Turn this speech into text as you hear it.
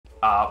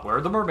Where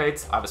are the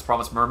mermaids? I was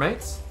promised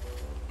mermaids.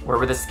 Where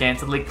were the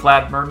scantily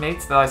clad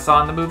mermaids that I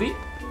saw in the movie?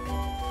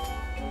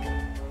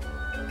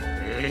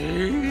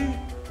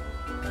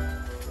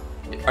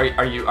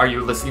 Are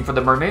you listening for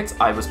the mermaids?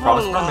 I was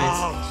promised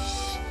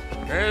mermaids.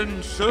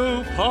 And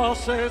so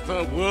passeth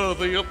a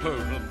worthy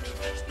opponent.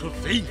 To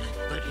think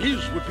that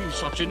his would be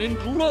such an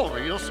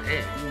inglorious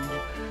end.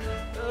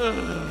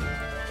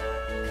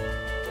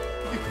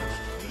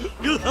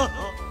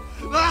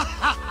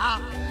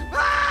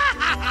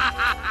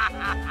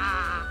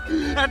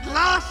 At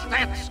last,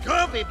 that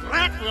scurvy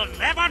brat will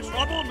never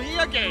trouble me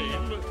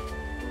again.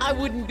 I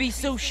wouldn't be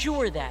so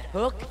sure that,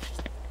 Hook.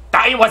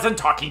 I wasn't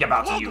talking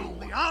about What you. on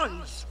the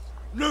eyes?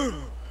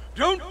 No,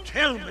 don't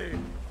tell me.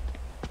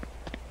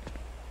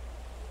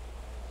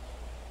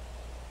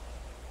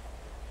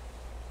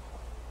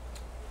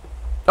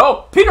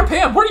 Oh, Peter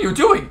Pan, what are you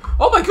doing?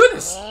 Oh my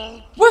goodness!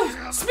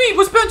 What? Smee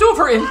was bent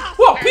over and...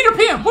 Whoa, Peter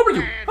Pan, what were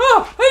you?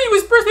 Oh, he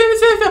was...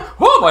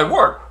 Oh my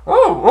word!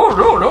 Oh,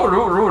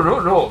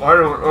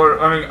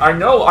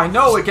 no. I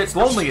know it gets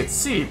lonely at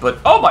sea, but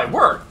oh my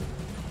word!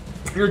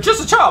 You're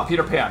just a child,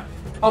 Peter Pan.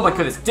 Oh my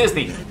goodness,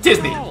 Disney.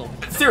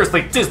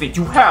 Seriously, Disney,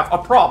 you have a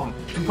problem.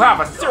 You have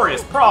a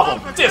serious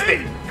problem,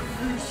 Disney.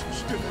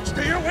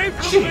 Stay away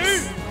from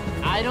me.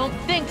 I don't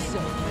think so.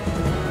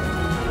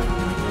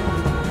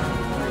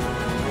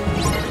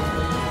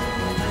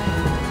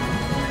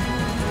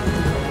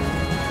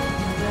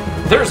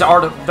 There's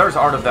art of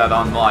that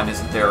online,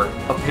 isn't there?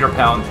 Of Peter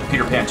Pan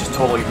just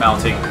totally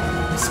mounting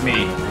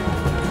Smee.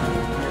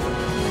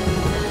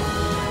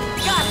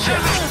 Gotcha.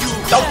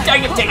 Oh,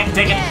 dang it.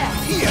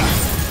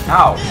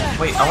 Ow.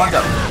 Wait, I wanted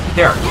to...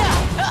 There.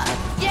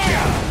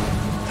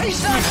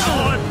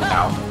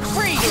 Ow.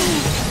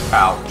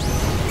 Ow.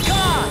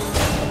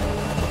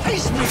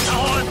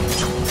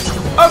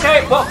 Okay,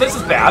 well, this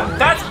is bad.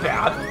 That's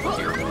bad.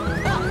 Here.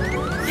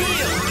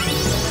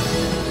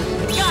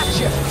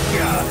 Gotcha.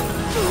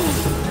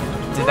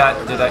 Did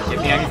that give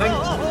me anything?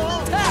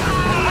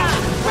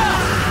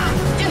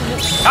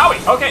 Owie!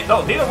 Okay,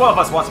 no, neither one of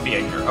us wants to be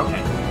in here.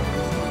 Okay.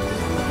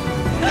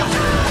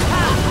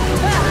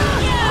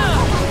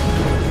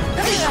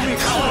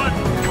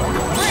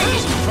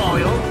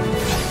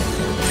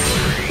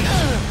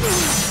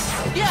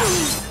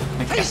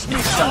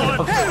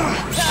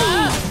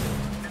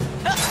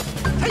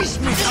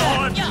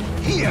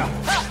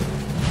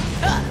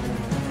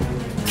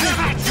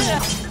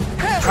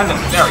 Trying to...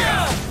 There we go.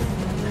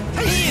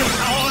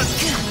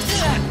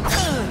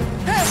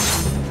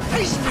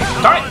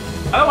 Darn it!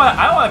 I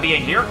don't want to be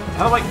in here.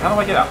 How do I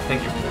get out?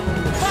 Thank you.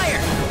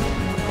 Fire.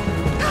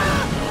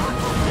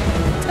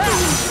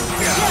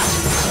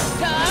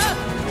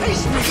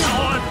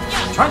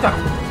 Trying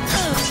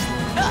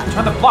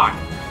to block.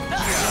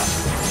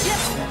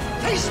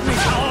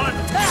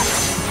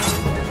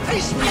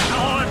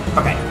 Okay.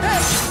 Okay.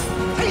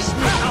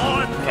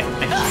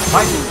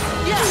 Fine.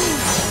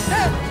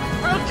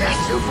 I'll get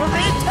you for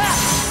it.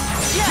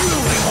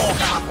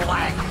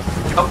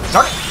 Oh,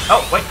 darn it!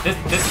 Oh, wait, this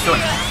is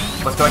doing...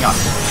 What's going on?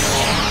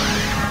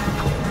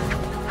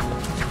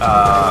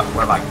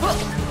 Where am I?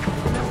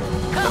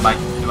 Am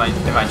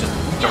I just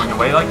going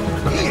away like...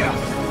 Okay.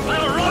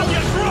 I'll run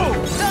you through.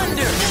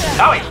 Thunder.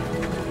 Owie!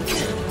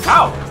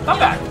 Ow! Stop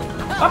that!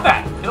 Stop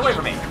that! Get away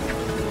from me!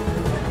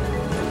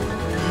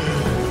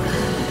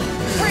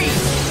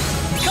 Freeze.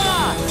 Come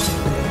on.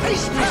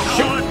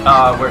 Shoot!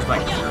 Where's my...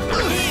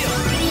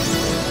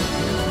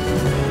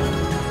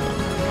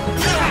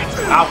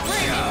 Ow!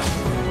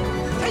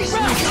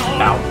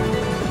 Ow!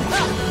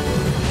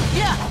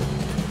 Yeah.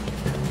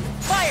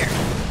 Fire.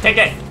 Take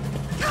it!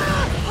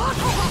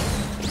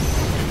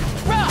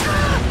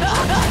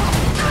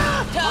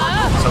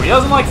 So he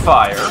doesn't like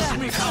fire.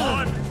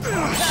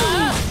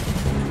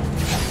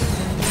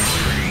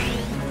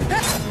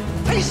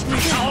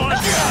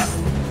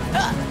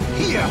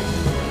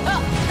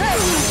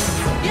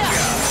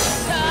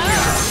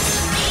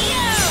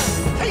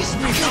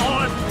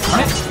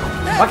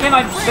 Why can't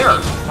I... There!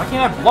 Why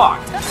can't I block?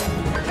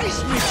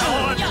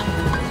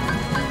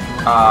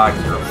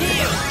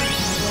 Here.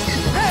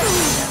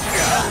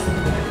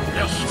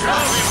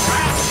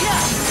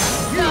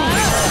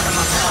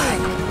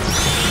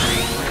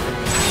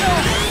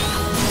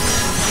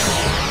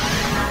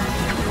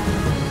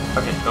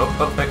 Okay,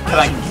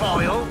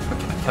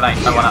 can I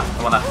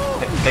wanna,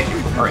 thank you,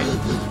 alright.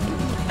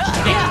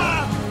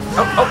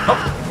 Oh.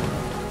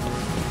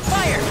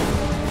 Fire.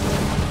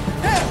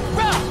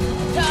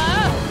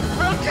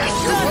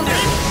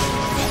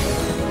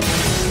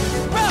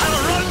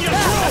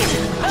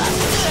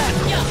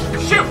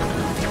 Shoot!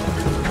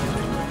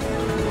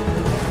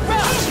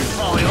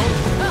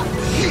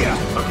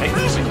 Okay.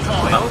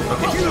 No,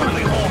 okay.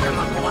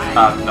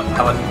 No,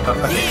 how about...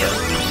 Okay.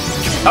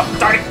 Oh,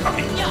 darn it!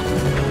 Okay.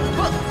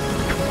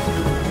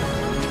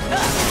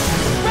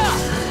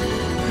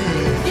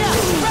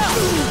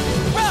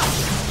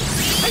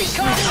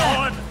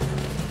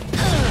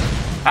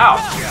 Ow!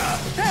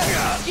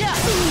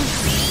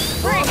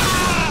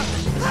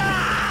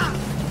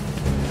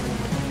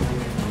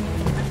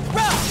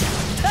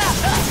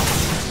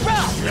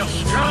 You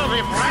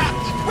scurvy brat!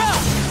 Run!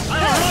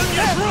 I'll run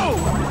you through!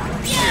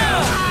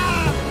 Yeah!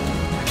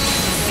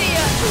 See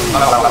ya!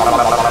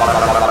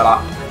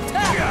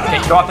 Okay,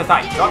 go off the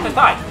side. Go off the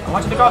side. I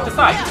want you to go off the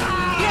side.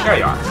 There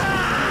you are.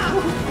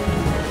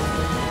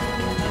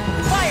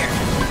 Fire!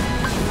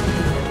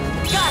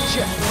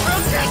 Gotcha!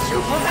 I'll get you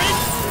for this!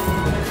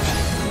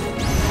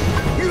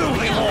 You'll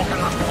be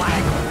walking on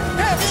flag!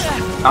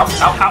 Ow,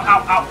 ow, ow,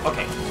 ow, ow.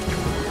 Okay.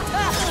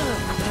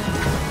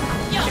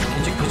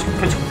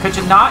 Could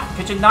you not?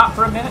 Could you not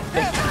for a minute?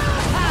 Thank you.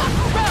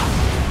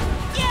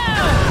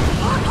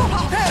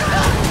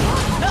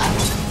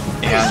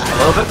 And a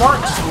little bit more.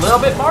 Just a little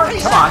bit more.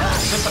 Come on.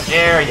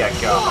 There you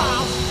go.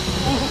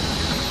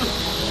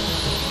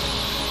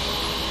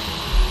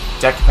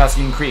 Deck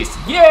capacity increased.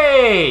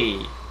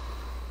 Yay!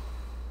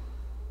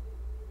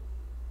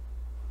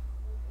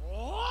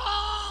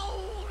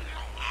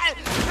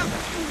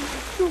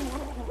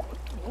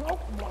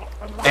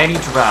 And he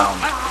drowned.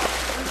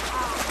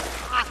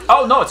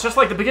 Oh no, it's just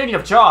like the beginning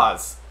of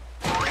Jaws.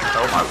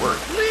 Oh my word.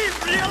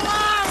 Leave me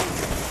alone!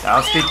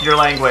 Now speak your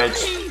language.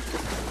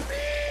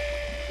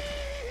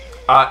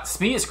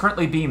 Smee is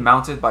currently being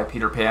mounted by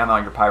Peter Pan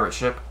on your pirate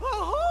ship.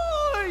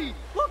 Ahoy!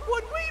 Look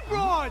what we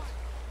brought!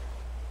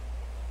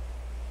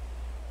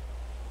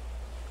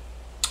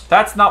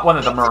 That's not one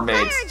of the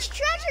mermaids. Pirate's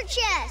treasure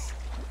chest!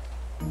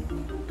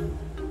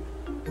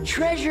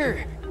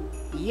 Treasure!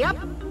 Yep,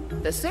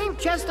 the same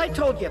chest I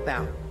told you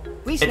about.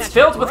 We It's snatched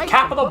filled it with right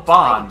capital from Buck's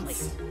hiding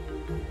bonds. place.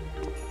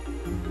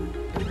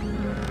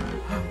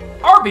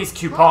 Arby's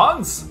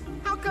coupons.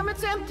 How come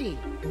it's empty?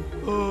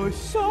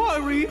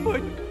 Sorry,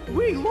 but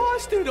we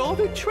lost it, all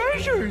the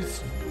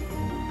treasures.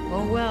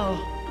 Oh well.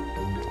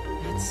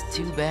 That's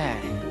too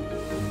bad.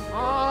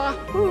 Aw,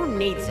 who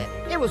needs it?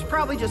 It was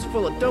probably just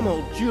full of dumb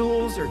old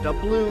jewels or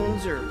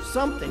doubloons or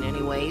something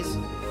anyways.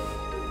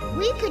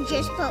 We could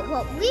just put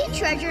what we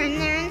treasure in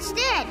there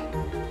instead.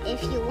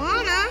 If you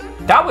wanna.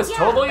 That was Yeah,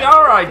 totally that's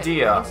our perfect.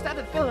 idea. Instead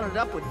of filling it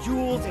up with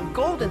jewels and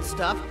gold and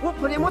stuff, we'll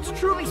put in what's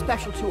truly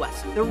special to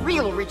us, the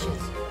real riches.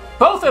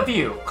 Both of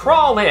you,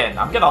 crawl in.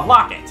 I'm gonna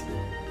lock it.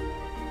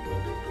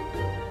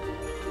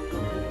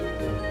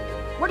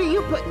 What are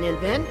you putting in,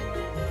 Ben?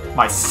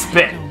 My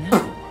spit.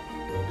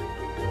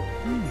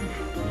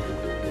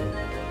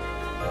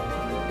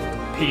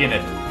 Pee in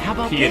it. How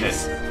about Pee in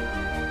this? it.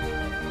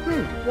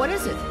 What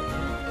is it?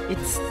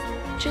 It's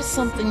just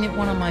something that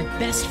one of my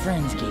best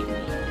friends gave me.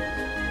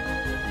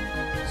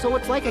 So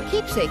it's like a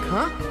keepsake,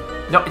 huh?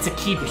 No, it's a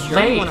You sure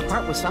you want to keyblade.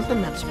 part with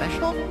something that's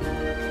special?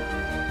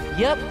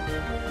 Yep.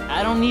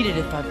 I don't need it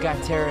if I've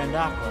got Terra and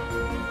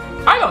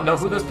Aqua. I don't know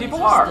who those people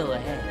Still are.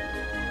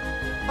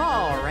 ahead.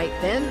 All right,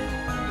 then.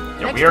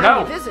 You Next weirdo.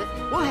 time we visit,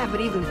 we'll have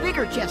an even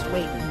bigger chest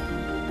waiting.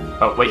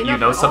 Oh wait, you Enough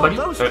know for all somebody?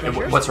 those Uh,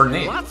 treasures, what's her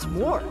name? Lots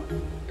more.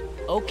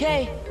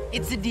 Okay,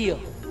 it's a deal.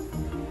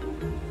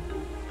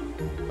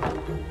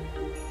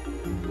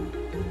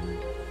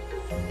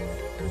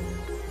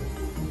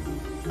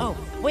 Oh,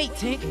 wait,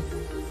 Tink.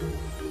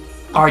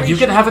 Are you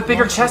gonna have a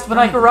bigger chest when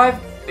I arrive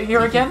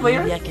here again Maybe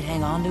later? I could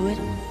hang on to it.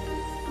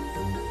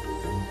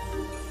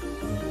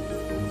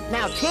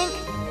 Now, Tink,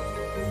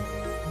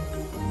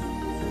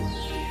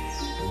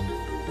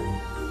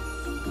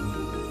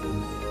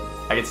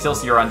 I can still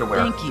see your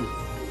underwear. Thank you.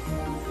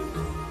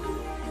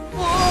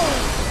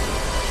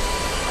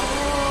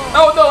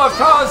 Oh no, I've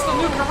caused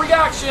a nuclear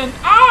reaction!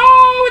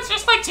 Oh, it's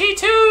just like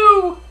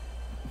T2!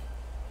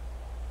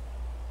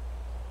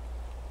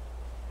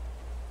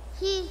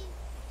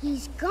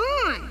 He's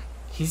gone.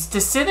 He's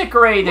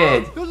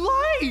disintegrated! The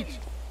light!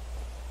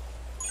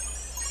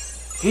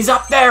 He's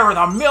up there with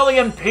a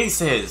million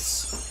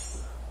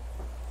pieces!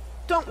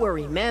 don't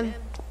worry, men.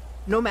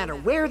 No matter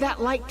where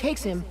that light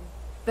takes him,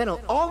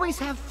 Ben'll always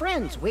have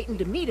friends waiting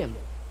to meet him.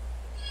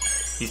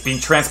 He's being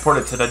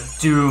transported to the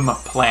Doom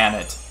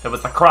planet. It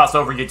was the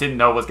crossover you didn't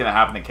know was going to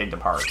happen in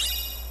Kingdom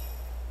Hearts.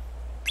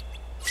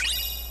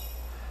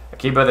 A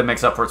keyboard that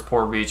makes up for its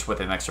poor reach with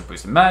an extra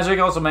boost of magic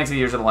also makes it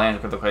easier to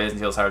land with the plays and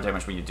deals higher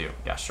damage when you do.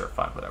 Yeah, sure,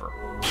 fine, whatever.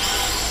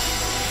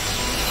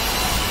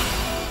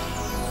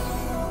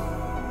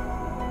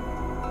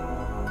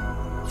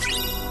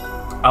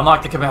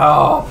 Unlock the command.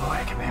 Oh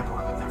boy, command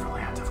board with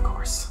Neverland, of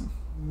course.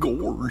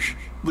 Gorge,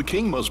 the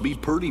king must be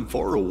pretty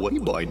far away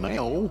by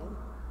now.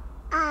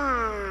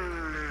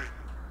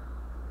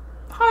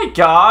 Hi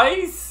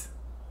guys!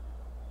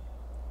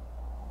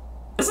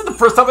 This is the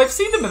first time I've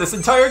seen them in this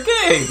entire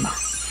game!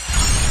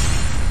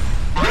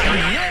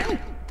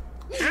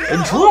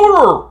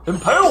 Intruder!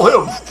 Impale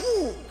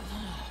him!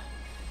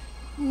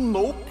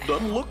 Nope,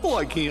 doesn't look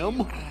like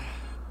him.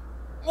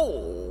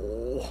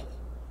 Oh.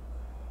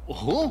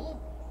 Huh?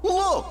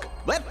 Look!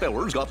 That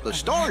feller's got the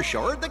star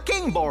shard the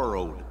king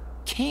borrowed.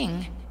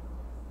 King?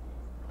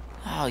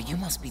 Oh, you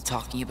must be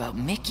talking about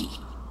Mickey.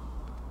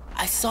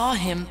 I saw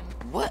him.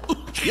 What?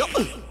 Yep.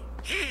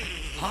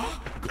 Huh?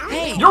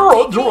 Hey! You're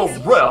under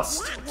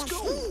arrest!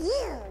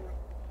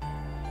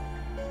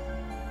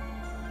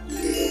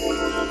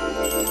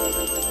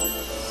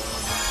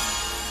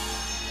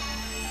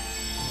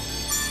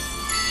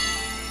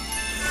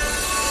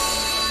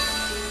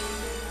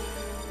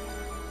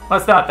 Well,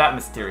 it's not that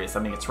mysterious.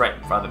 I mean, it's right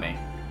in front of me.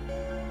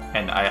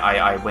 And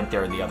I went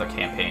there in the other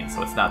campaign,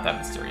 so it's not that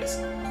mysterious.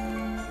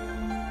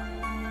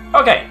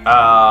 Okay,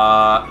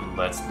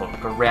 let's look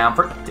around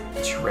for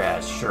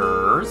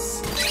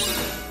treasures.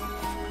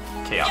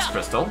 Chaos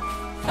Crystal.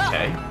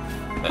 Okay.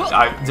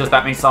 Does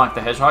that mean Sonic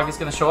the Hedgehog is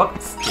going to show up?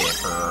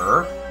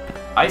 Sticker.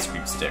 Ice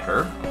cream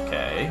sticker.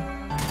 Okay.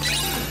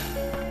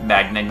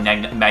 Magnum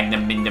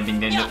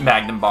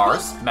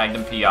bars.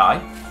 Magnum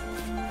PI.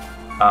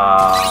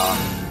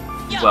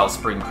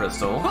 Wellspring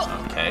Crystal.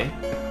 Okay.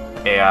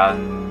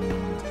 And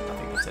I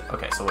think that's it.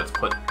 Okay, so let's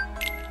put.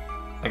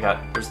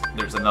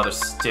 There's another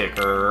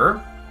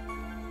sticker.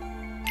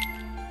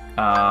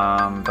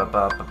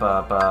 Another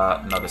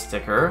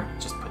sticker.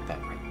 Just put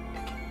that right.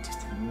 Okay, just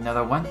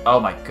another one.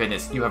 Oh my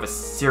goodness, you have a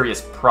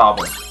serious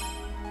problem.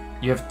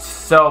 You have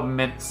so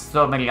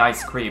many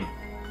ice cream.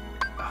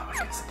 Oh my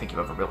goodness, I think you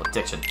have a real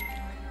addiction.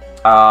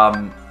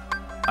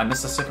 I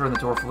missed a sticker in the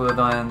Door Fluid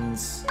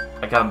Lens.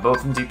 I got them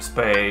both in Deep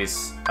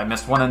Space. I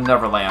missed one in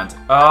Neverland.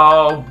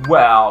 Oh,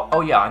 well. Oh,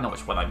 yeah, I know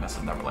which one I missed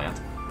in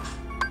Neverland.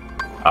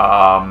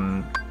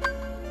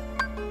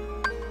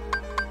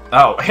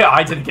 Oh, yeah,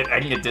 I didn't get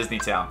any at Disney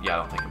Town. Yeah, I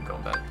don't think I'm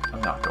going back.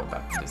 I'm not going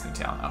back to Disney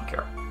Town. I don't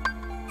care.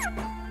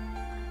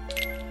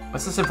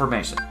 What's this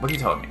information? What are you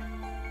telling me?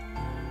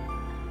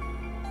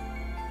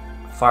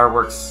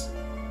 Fireworks.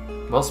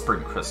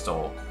 Wellspring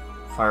Crystal.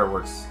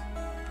 Fireworks.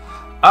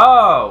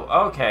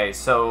 Oh, okay,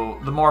 so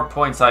the more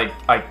points I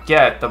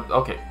get, the...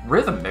 Okay,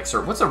 Rhythm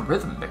Mixer. What's a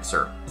Rhythm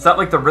Mixer? Is that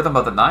like the Rhythm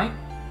of the Night?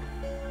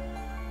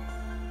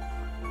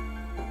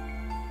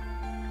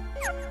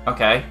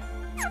 Okay.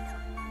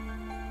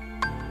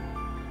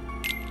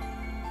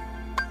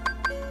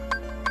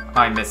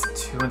 I missed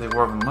 2 in the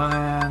Dwarven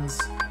Lands.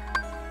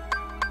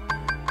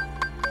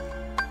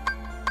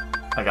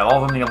 I got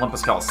all of them in the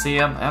Olympus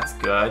Coliseum. That's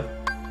good.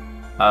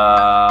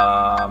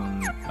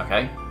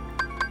 Okay.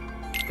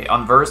 The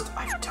Unversed.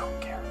 I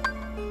don't care.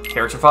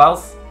 Character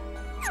files?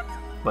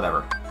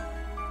 Whatever.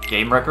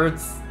 Game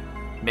records?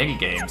 Mini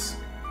games.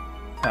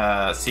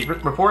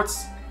 Secret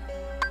reports?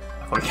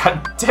 I've only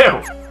got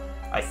 2.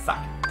 I suck.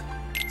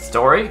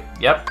 Story?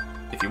 Yep.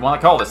 If you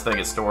want to call this thing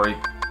a story.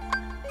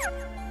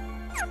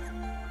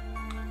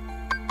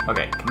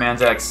 Okay,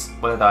 Command X.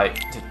 What did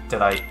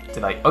I?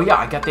 Oh yeah,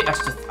 I got the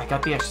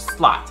extra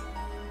slot.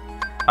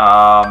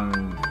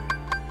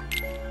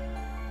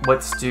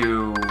 Let's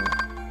do.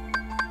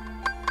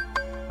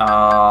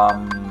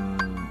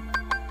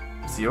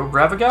 Zero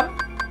Graviga?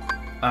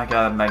 I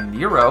got a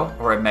Magnero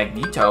or a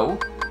Magneto.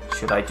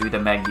 Should I do the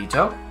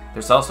Magneto?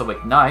 There's also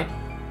Ignite.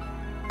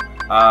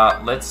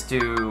 Let's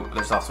do.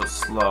 There's also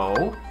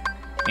Slow,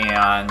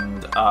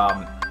 and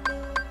I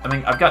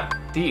mean I've got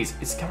these.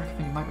 Is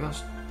Counterfeiting my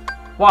gosh?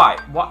 Why?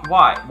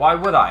 Why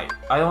would I?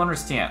 I don't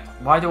understand.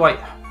 Why do I?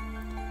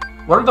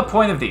 What are the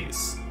point of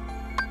these?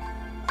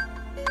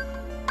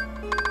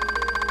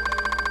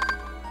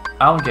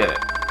 I don't get it.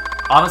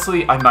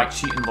 Honestly, I might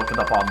cheat and look it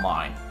up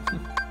online.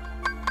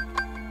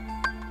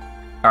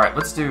 Alright,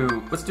 let's do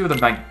the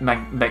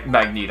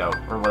Magneto,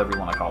 or whatever you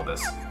want to call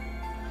this.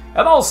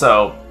 And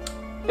also,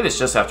 it is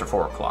just after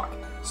 4 o'clock.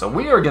 So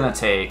we are going to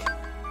take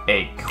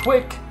a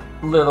quick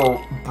little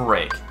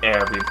break,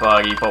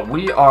 everybody. But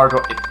we are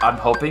I'm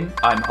hoping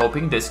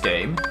this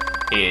game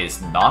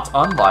is not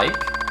unlike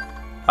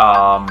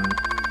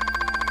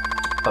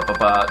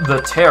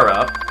the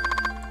Terra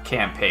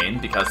campaign,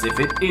 because if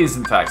it is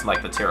in fact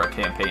like the Terra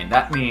campaign,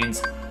 that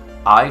means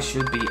I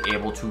should be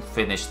able to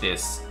finish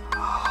this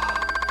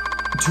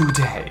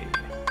today.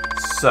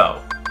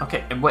 So,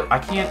 okay, and what I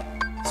can't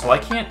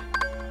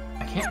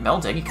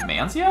meld any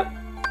commands yet?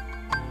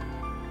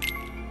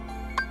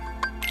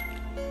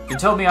 You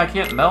told me I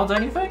can't meld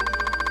anything?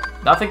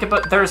 Nothing,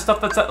 but there's stuff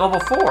that's at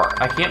level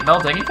 4. I can't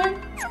meld anything?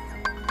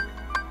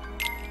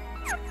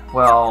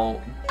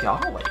 Well,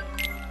 golly.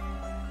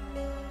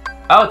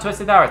 Oh,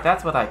 Twisted Hour,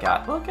 that's what I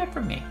got. Well, good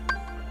for me.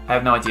 I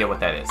have no idea what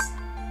that is.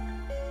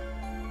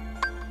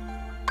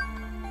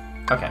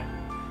 Okay.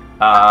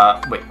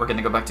 Wait, we're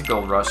gonna go back to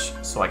Gold Rush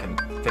so I can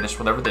finish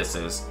whatever this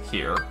is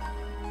here.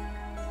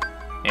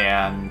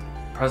 And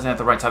present at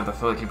the right time, the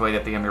flicky blade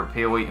at the end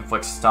repeatedly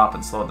inflicts stop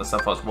and slow the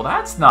subflows. Well,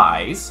 that's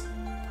nice,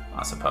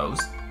 I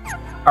suppose.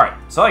 Alright,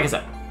 so like I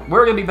said,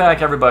 we're gonna be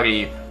back,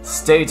 everybody.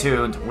 Stay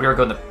tuned.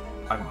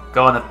 I'm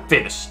gonna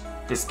finish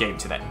this game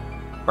today.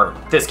 Or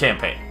this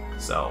campaign.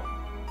 So,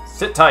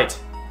 sit tight.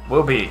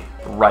 We'll be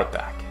right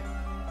back.